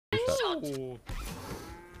Oh.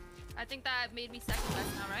 I think that made me second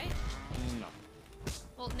best now, right? No.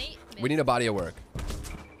 Well, Nate. We need a body of work.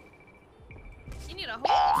 You need a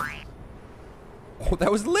hole. Oh,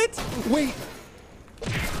 that was lit. Wait.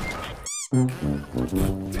 Dude,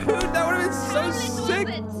 that would have been so sick.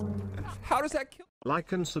 How does that kill?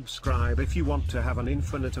 Like and subscribe if you want to have an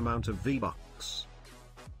infinite amount of V-Bucks.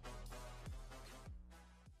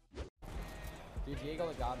 Dude, Diego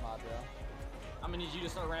the God mod, bro. I'm gonna need you to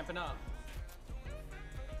start ramping up.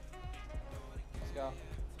 Let's go.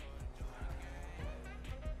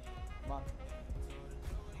 Come on.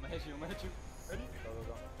 I'm gonna hit you. Ready? Go, go,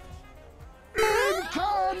 go.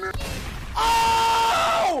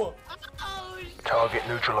 Oh! Oh, Target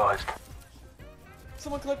neutralized.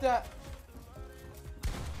 Someone clip that.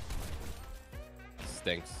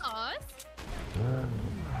 Stinks. us?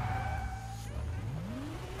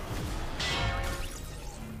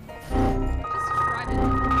 Just drive it.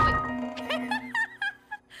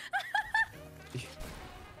 Wait.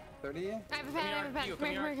 30? I have a pen.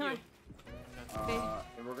 Come here.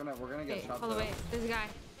 We're gonna get shot. Hold on, wait. There's a guy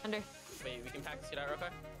under. Wait, we can practice it out real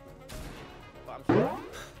quick.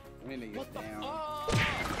 We need to get down.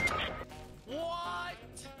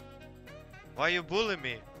 What? Why you bully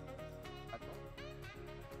me?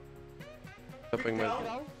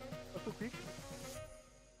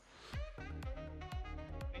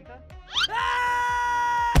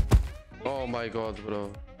 Oh my god,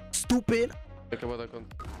 bro. Stupid. Acabo de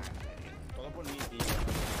contar. Todo por mí, tío.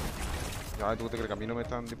 Ya, ¿tú te crees que a mí no me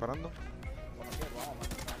están disparando?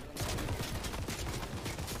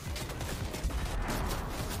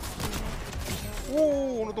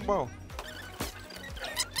 Uno tumbado.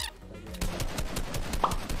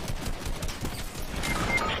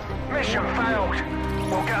 Mission failed.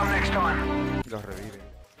 We'll get them next time. Los reviven.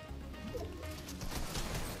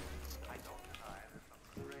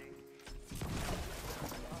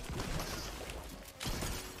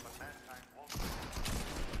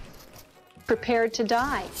 Prepared to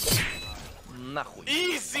die. Нахуй.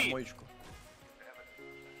 Easy!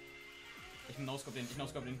 Ich no-scope den.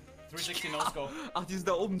 360 no-scope. Ach, die sind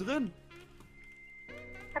da oben drin.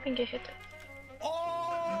 Hab ihn gehittet.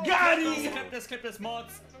 Oh! Got him! Clip des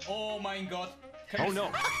Mods. Oh mein Gott. Oh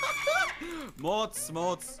no. Mods.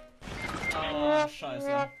 Oh,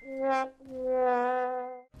 scheiße.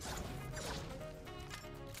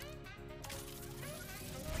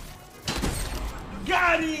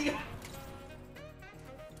 Got him!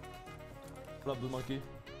 What up, Blue Monkey?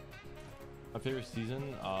 My favorite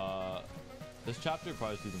season, this chapter,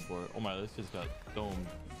 probably season 4. Oh my, this just got domed.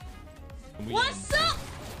 What's up?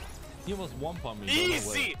 He almost one-pumped me.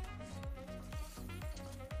 Easy!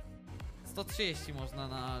 130 można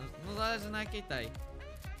na... No zależy na jakiej tej.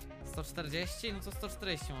 140? No to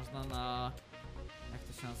 140 można na... Jak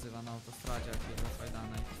to się nazywa? Na autostradzie jakiejś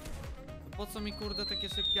fajdanej. No po co mi kurde takie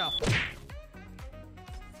szybkie apy?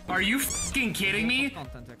 Are you fucking kidding me?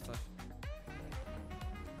 Content jak coś.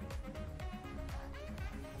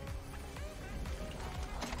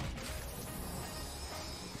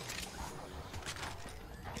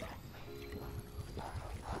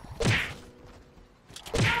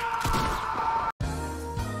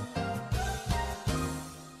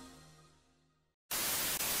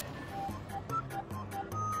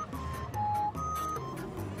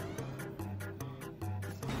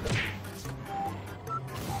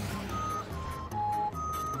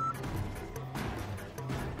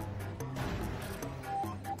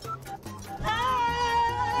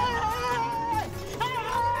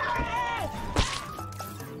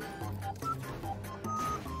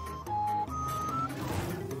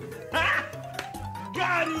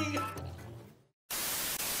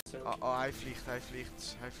 Oh, hij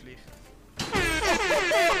vliegt.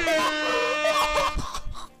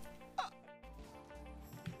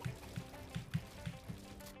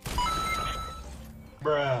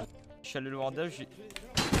 Bruh. Je suis allé le voir d'elle, j'ai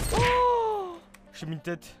mis une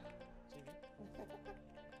tête.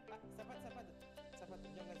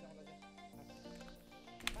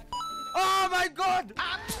 Oh my god!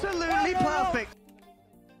 Absolutely perfect!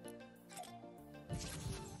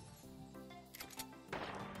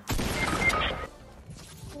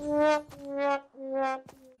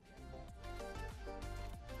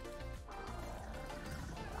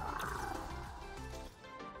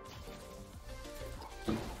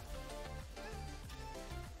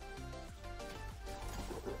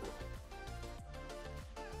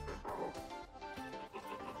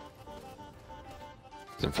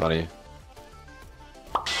 It's in front of you.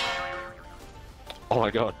 Oh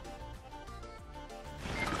my god.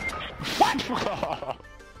 What?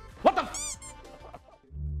 What the?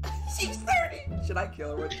 She's 30. Should I kill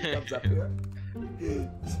her when she comes up here?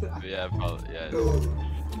 Yeah, probably.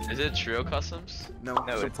 Yeah. Is it trio customs? No.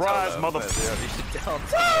 No, Surprise, it's motherfucker. You should tell.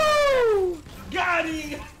 Woo! Got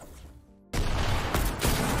him!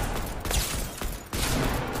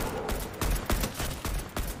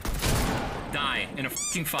 Die in a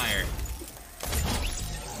fucking fire.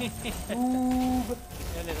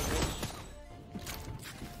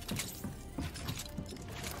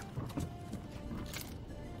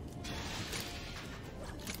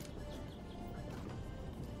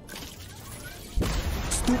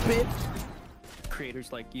 Stupid.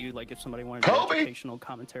 Creators like you, like if somebody wanted to do educational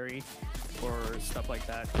commentary or stuff like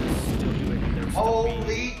that, still do it. There's still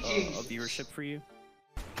be a viewership for you.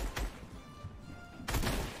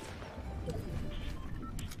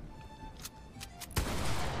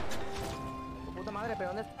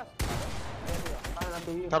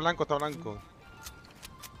 Está blanco, está blanco.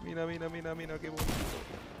 Mira, mira, mira, mira, qué bonito.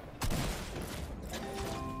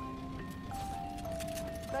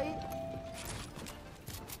 Está ahí.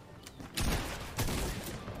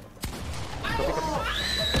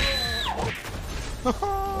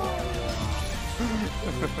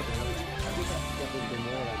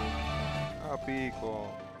 Ah, pico.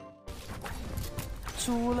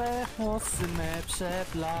 Czule mocne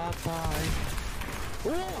przeplataj. O!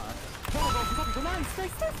 Dobra, nice,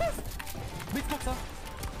 nice, nice, nice! Być boxa!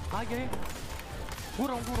 Agry!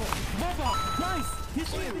 Górą, górą! Boba! Nice!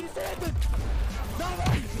 Jeszcze jeden, jeszcze jeden!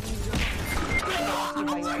 Dawaj!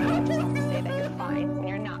 Say that you're fine when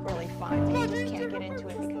you're not really fine. You just can't get into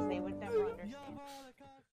it because they would never understand.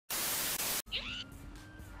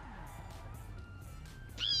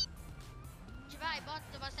 Vai,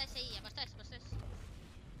 bota você aí, basta isso, basta isso.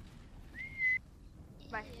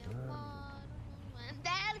 Vai.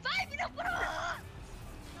 Vai, vira pro!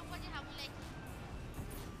 Não pode errar, moleque.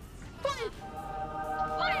 Vai!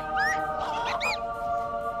 Vai!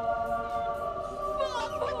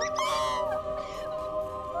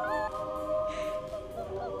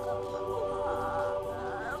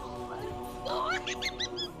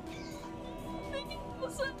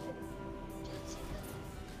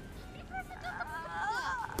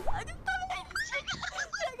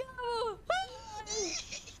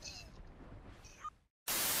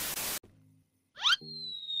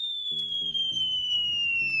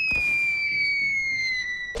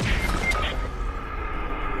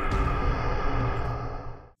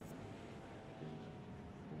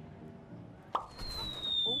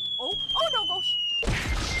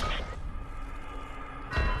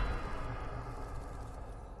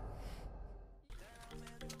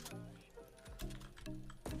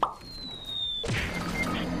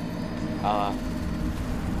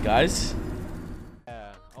 Guys?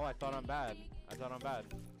 Yeah. Oh, I thought I'm bad. I thought I'm bad.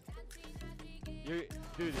 You,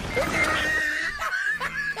 dude.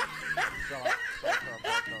 Shut up.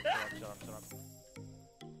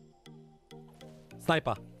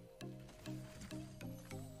 Sniper.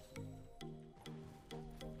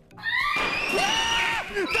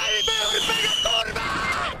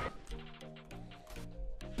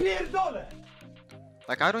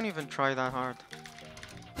 Like, I don't even try that hard.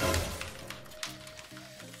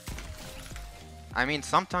 I mean,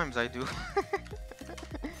 sometimes I do.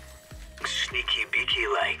 Sneaky beaky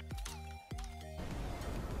like.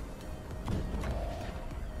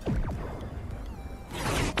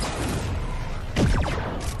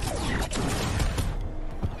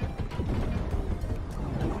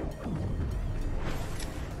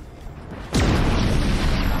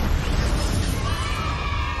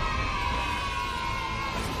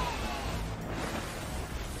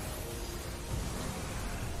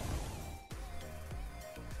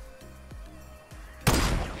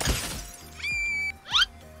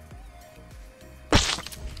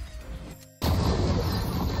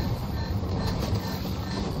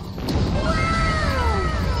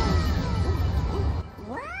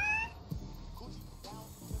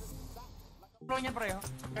 Niya pareho.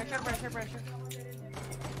 Pressure.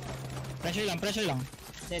 Pressure lang.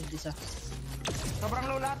 Dead isa. Sobrang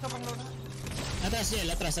low lahat, sobrang low lahat. Atras Yel,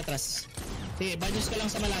 atras. Sige, badges ka lang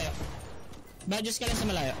sa malayo.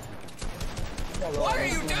 What are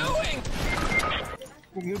you doing?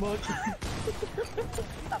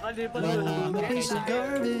 Piece of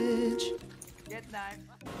garbage. Get knife.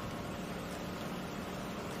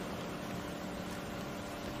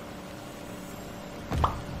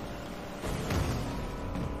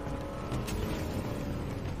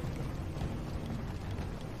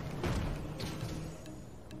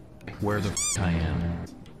 Where the I am.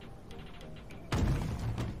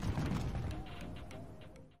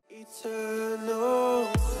 Eternal.